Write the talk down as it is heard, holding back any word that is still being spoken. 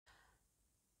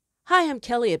Hi, I'm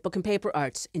Kelly at Book and Paper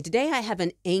Arts, and today I have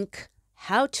an ink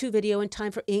how-to video in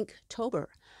time for Inktober.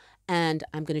 And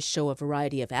I'm going to show a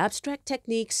variety of abstract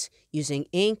techniques using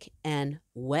ink and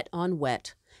wet on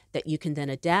wet that you can then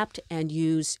adapt and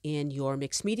use in your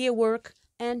mixed media work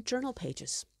and journal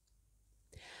pages.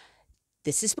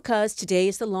 This is because today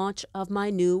is the launch of my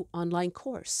new online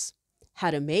course, How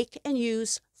to Make and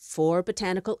Use 4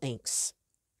 Botanical Inks.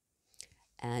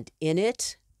 And in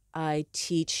it, I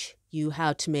teach you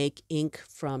how to make ink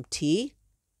from tea,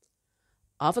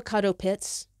 avocado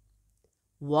pits,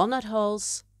 walnut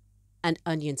hulls, and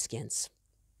onion skins.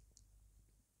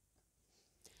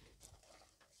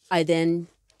 I then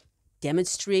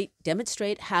demonstrate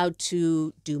how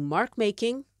to do mark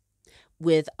making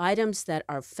with items that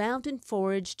are found and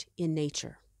foraged in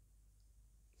nature,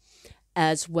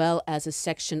 as well as a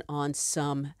section on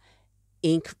some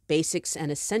ink basics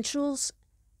and essentials,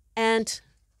 and,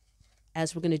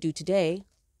 as we're going to do today,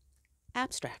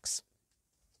 abstracts.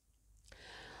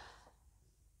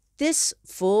 This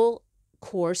full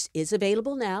course is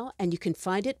available now, and you can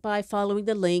find it by following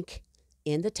the link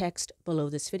in the text below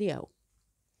this video.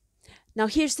 Now,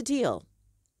 here's the deal.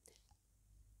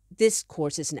 This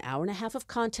course is an hour and a half of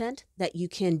content that you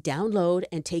can download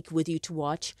and take with you to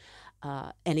watch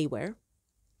anywhere.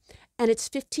 And it's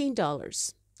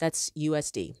 $15. That's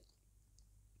USD.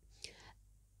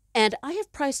 And I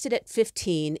have priced it at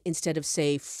 $15 instead of,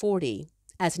 say, $40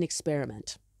 as an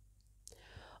experiment.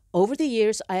 Over the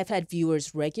years, I have had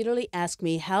viewers regularly ask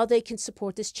me how they can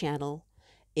support this channel,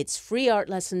 its free art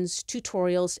lessons,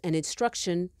 tutorials, and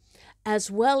instruction, as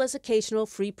well as occasional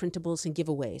free printables and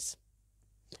giveaways.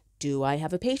 Do I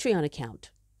have a Patreon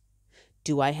account?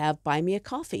 Do I have Buy Me a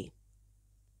Coffee?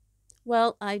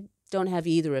 Well, I don't have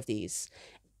either of these.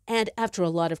 And after a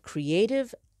lot of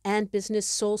creative and business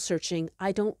soul searching,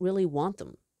 I don't really want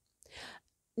them.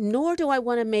 Nor do I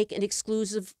want to make an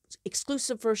exclusive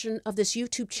version of this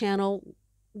YouTube channel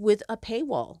with a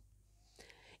paywall.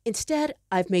 Instead,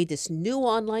 I've made this new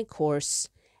online course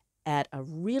at a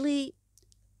really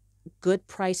good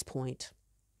price point.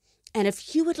 And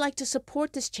if you would like to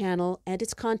support this channel and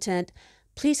its content,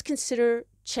 please consider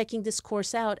checking this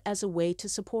course out as a way to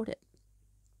support it.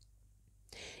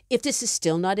 If this is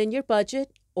still not in your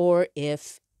budget, or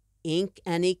if ink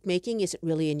and ink making isn't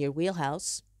really in your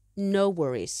wheelhouse, no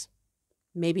worries.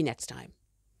 Maybe next time.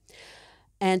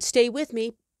 And stay with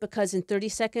me, because in 30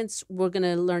 seconds, we're going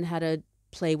to learn how to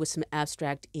play with some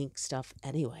abstract ink stuff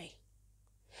anyway.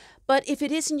 But if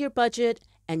it is in your budget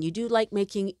and you do like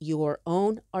making your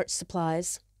own art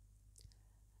supplies,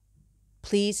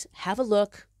 please have a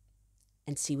look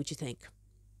and see what you think.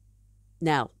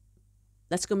 Now,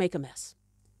 let's go make a mess.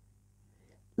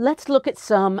 Let's look at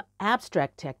some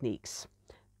abstract techniques,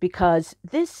 because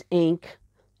this ink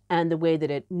and the way that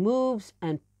it moves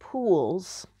and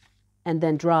pools and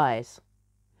then dries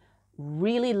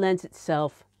really lends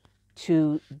itself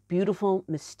to beautiful,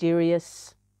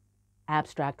 mysterious,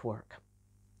 abstract work.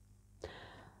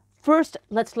 First,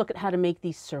 let's look at how to make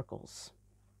these circles.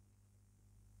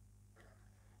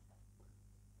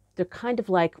 They're kind of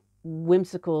like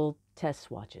whimsical test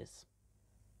swatches.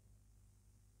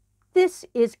 This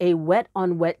is a wet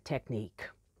on wet technique.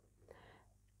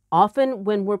 Often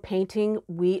when we're painting,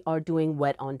 we are doing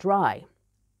wet on dry.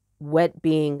 Wet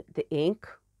being the ink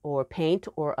or paint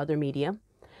or other media,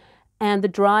 and the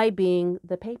dry being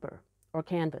the paper or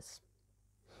canvas.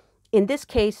 In this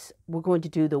case, we're going to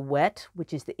do the wet,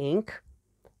 which is the ink,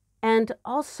 and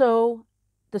also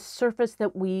the surface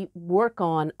that we work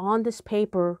on this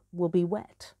paper will be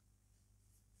wet.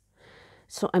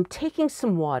 So I'm taking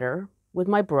some water with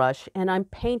my brush and I'm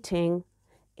painting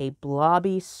a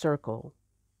blobby circle.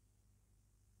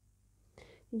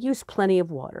 Use plenty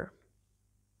of water.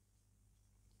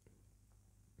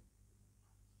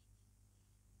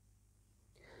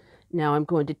 Now I'm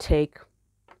going to take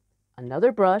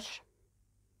another brush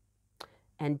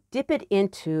and dip it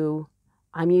into,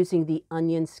 I'm using the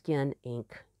onion skin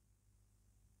ink.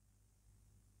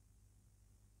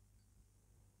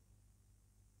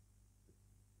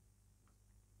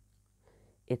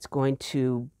 It's going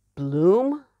to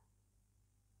bloom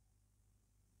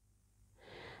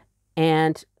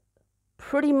and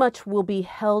pretty much will be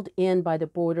held in by the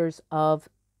borders of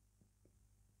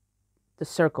the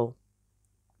circle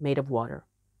made of water.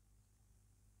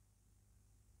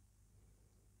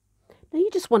 Now you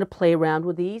just want to play around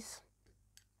with these,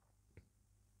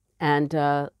 and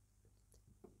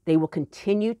they will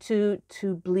continue to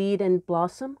bleed and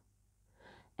blossom,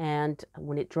 and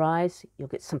when it dries, you'll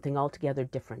get something altogether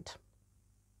different.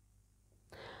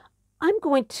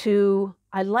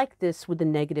 I like this with the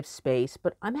negative space,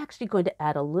 but I'm actually going to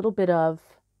add a little bit of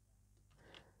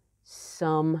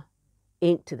some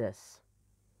ink to this.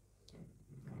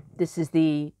 This is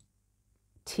the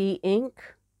tea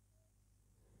ink,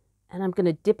 and I'm going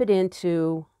to dip it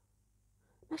into,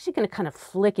 I'm actually going to kind of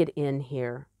flick it in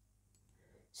here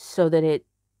so that it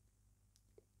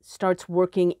starts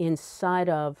working inside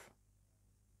of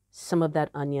some of that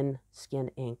onion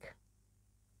skin ink.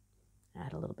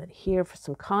 Add a little bit here for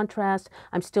some contrast.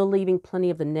 I'm still leaving plenty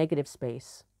of the negative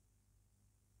space.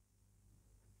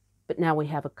 But now we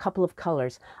have a couple of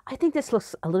colors. I think this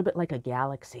looks a little bit like a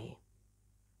galaxy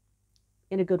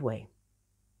in a good way.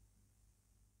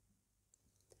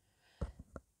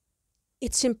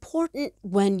 It's important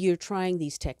when you're trying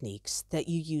these techniques that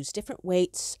you use different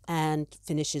weights and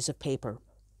finishes of paper.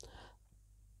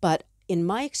 But in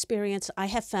my experience, I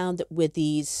have found that with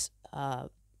these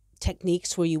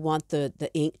techniques where you want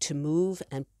the ink to move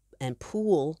and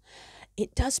pool,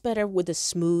 it does better with a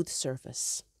smooth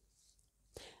surface.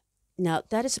 Now,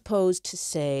 that is opposed to,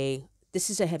 say, this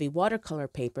is a heavy watercolor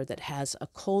paper that has a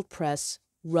cold press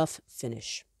rough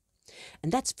finish.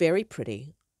 And that's very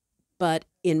pretty, but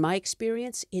in my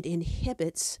experience, it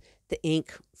inhibits the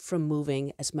ink from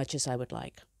moving as much as I would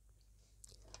like.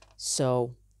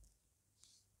 So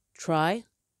try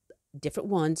different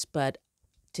ones, but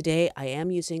today I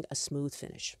am using a smooth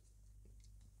finish.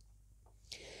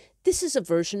 This is a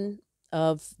version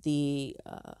of the,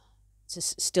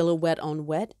 it's still a wet on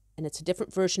wet, and it's a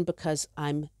different version because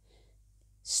I'm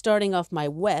starting off my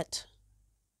wet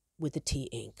with the tea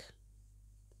ink.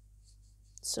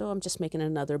 So I'm just making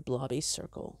another blobby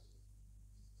circle.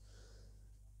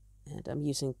 And I'm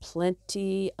using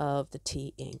plenty of the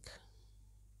tea ink.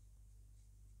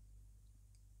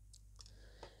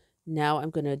 Now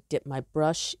I'm going to dip my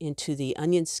brush into the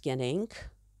onion skin ink.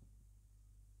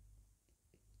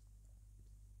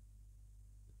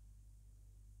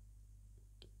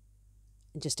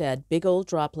 And just add big old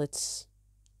droplets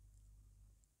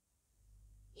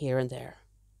here and there.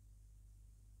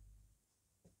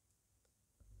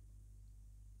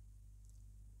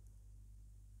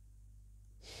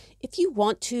 If you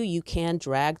want to, you can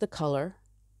drag the color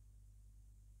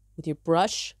with your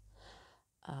brush.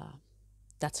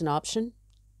 That's an option.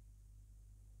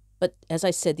 But as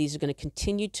I said, these are going to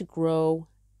continue to grow,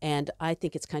 and I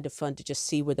think it's kind of fun to just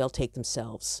see where they'll take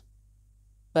themselves.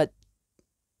 But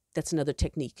that's another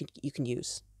technique you can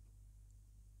use.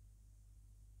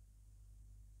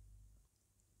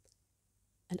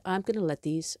 And I'm going to let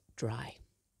these dry.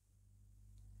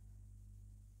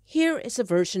 Here is a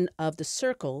version of the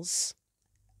circles,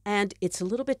 and it's a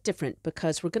little bit different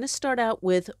because we're going to start out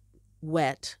with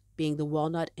wet, being the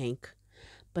walnut ink,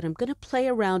 but I'm going to play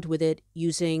around with it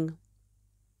using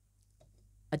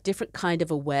a different kind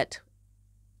of a wet.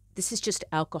 This is just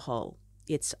alcohol.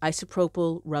 It's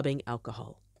isopropyl rubbing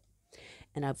alcohol.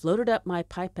 And I've loaded up my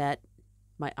pipette,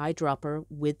 my eyedropper,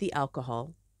 with the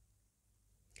alcohol,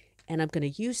 and I'm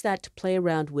going to use that to play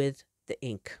around with the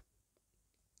ink.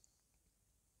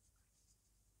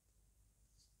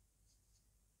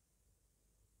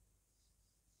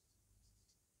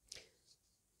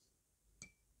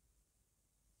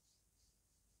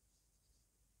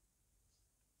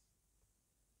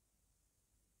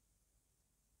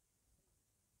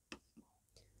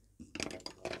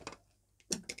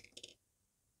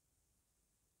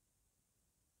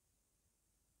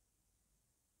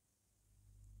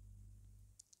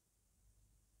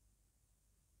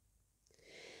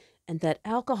 And that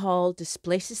alcohol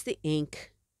displaces the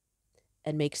ink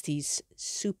and makes these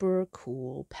super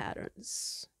cool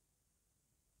patterns.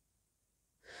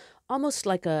 Almost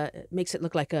like makes it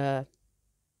look like a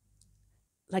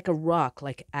rock,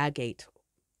 like agate.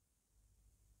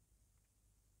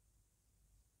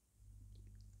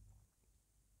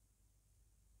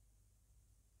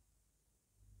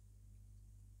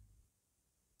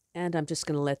 And I'm just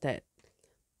going to let that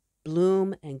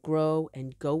bloom and grow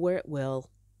and go where it will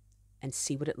and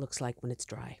see what it looks like when it's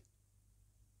dry.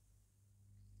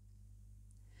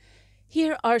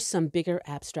 Here are some bigger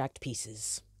abstract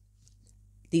pieces.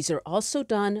 These are also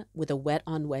done with a wet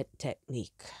on wet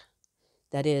technique.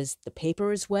 That is, the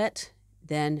paper is wet,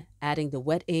 then adding the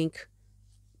wet ink,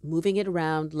 moving it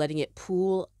around, letting it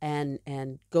pool and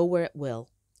go where it will,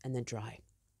 and then dry.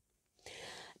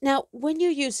 Now, when you're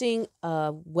using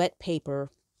wet paper,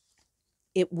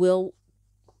 it will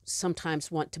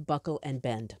sometimes want to buckle and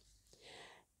bend.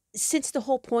 Since the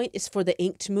whole point is for the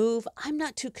ink to move, I'm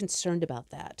not too concerned about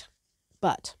that.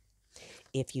 But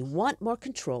if you want more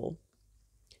control,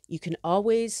 you can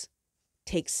always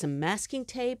take some masking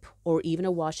tape or even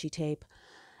a washi tape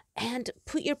and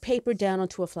put your paper down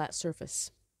onto a flat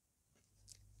surface.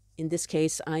 In this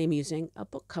case, I am using a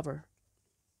book cover.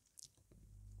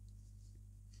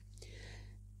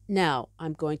 Now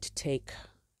I'm going to take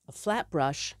a flat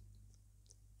brush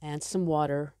and some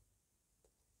water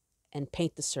and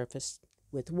paint the surface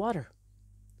with water.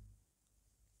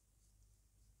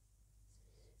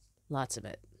 Lots of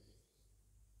it.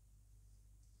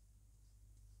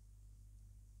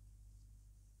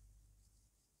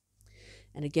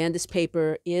 And again, this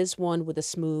paper is one with a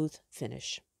smooth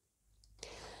finish.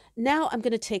 Now I'm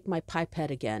going to take my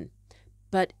pipette again,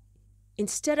 but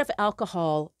instead of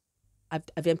alcohol,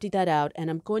 I've emptied that out, and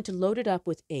I'm going to load it up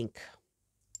with ink.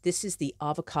 This is the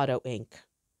avocado ink,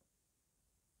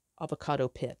 avocado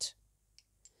pit.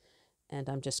 And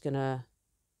I'm just going to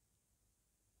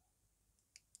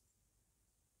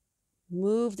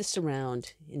move this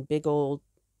around in big old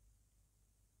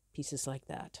pieces like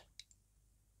that.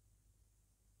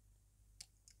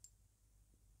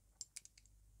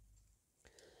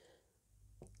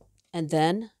 And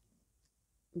then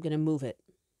I'm going to move it.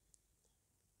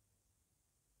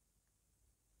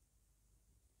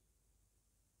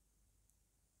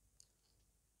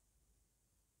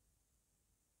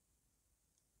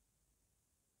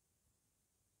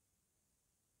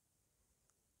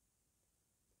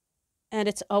 And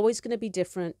it's always going to be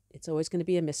different. It's always going to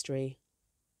be a mystery.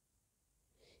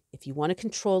 If you want to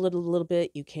control it a little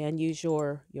bit, you can use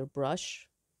your brush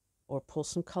or pull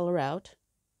some color out.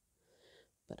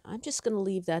 But I'm just going to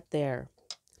leave that there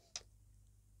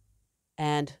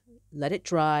and let it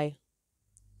dry,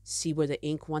 see where the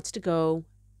ink wants to go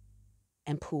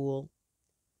and pool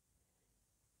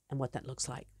and what that looks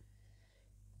like.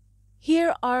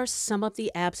 Here are some of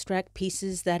the abstract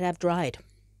pieces that have dried.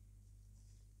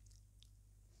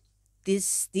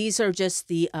 These are just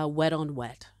the wet on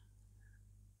wet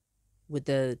with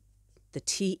the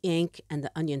tea ink and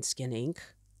the onion skin ink.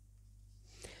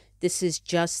 This is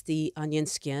just the onion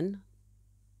skin,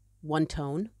 one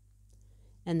tone.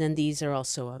 And then these are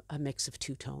also a mix of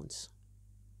two tones.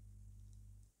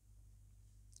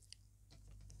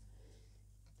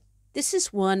 This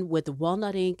is one with the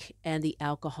walnut ink and the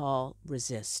alcohol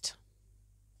resist.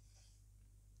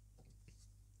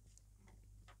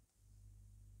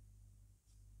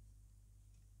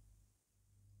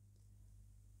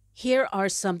 Here are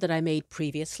some that I made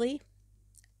previously.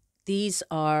 These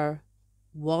are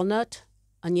walnut,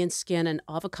 onion skin, and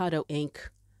avocado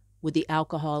ink with the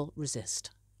alcohol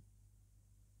resist.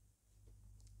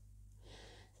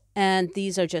 And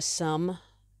these are just some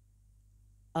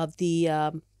of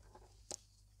the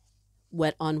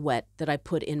wet on wet that I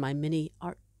put in my mini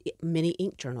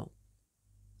ink journal.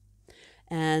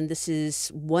 And this is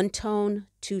one tone,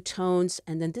 two tones,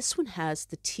 and then this one has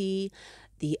the tea,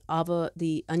 the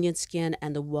onion skin,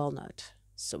 and the walnut.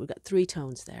 So we've got three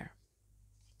tones there.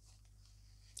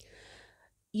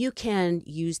 You can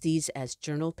use these as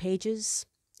journal pages,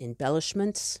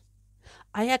 embellishments.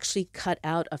 I actually cut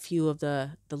out a few of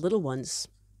the little ones,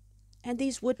 and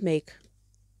these would make,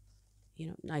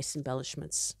 nice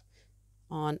embellishments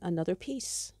on another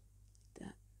piece.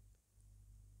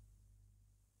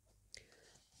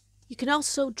 You can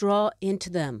also draw into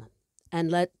them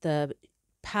and let the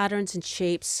patterns and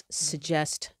shapes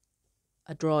suggest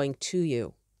a drawing to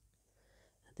you.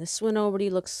 This one already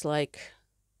looks like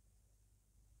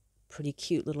a pretty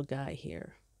cute little guy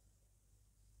here.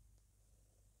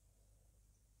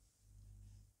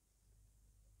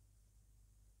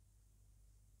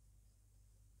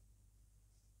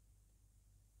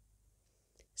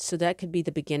 So that could be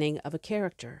the beginning of a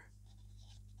character.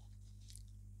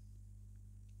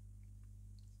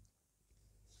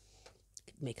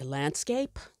 Make a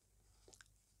landscape.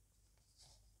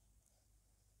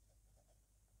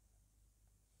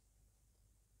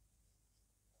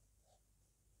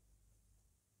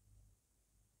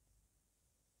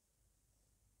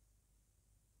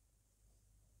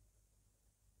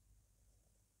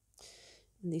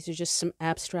 And these are just some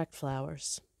abstract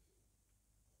flowers.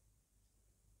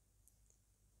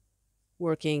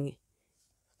 Working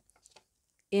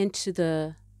into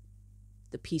the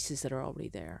pieces that are already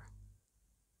there.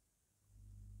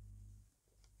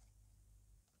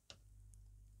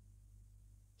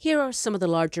 Here are some of the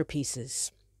larger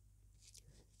pieces.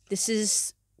 This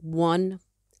is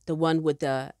the one with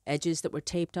the edges that were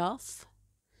taped off.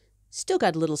 Still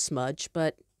got a little smudge,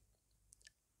 but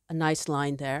a nice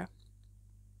line there.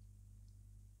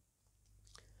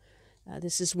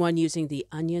 This is one using the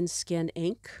onion skin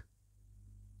ink.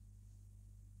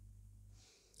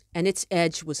 And its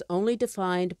edge was only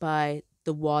defined by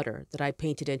the water that I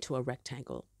painted into a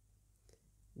rectangle.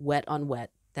 Wet on wet.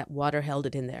 That water held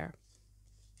it in there.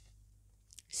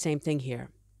 Same thing here.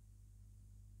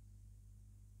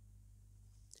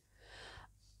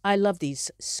 I love these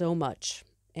so much.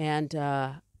 And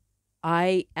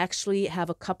I actually have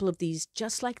a couple of these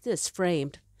just like this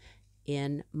framed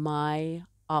in my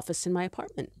office in my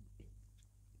apartment.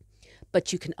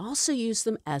 But you can also use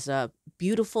them as a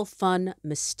beautiful, fun,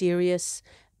 mysterious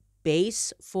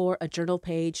base for a journal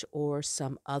page or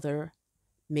some other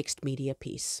mixed media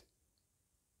piece.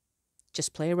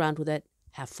 Just play around with it,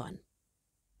 have fun.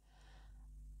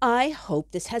 I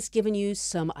hope this has given you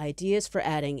some ideas for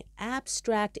adding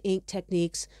abstract ink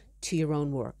techniques to your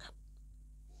own work.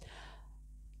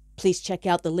 Please check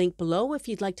out the link below if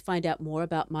you'd like to find out more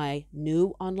about my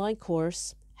new online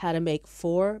course, How to Make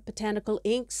 4 Botanical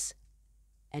Inks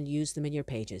and Use Them in Your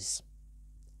Pages.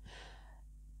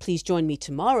 Please join me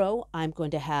tomorrow. I'm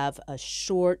going to have a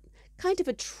short, kind of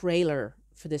a trailer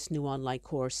for this new online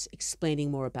course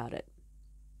explaining more about it.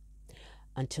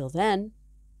 Until then,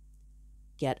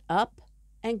 get up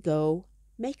and go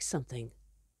make something.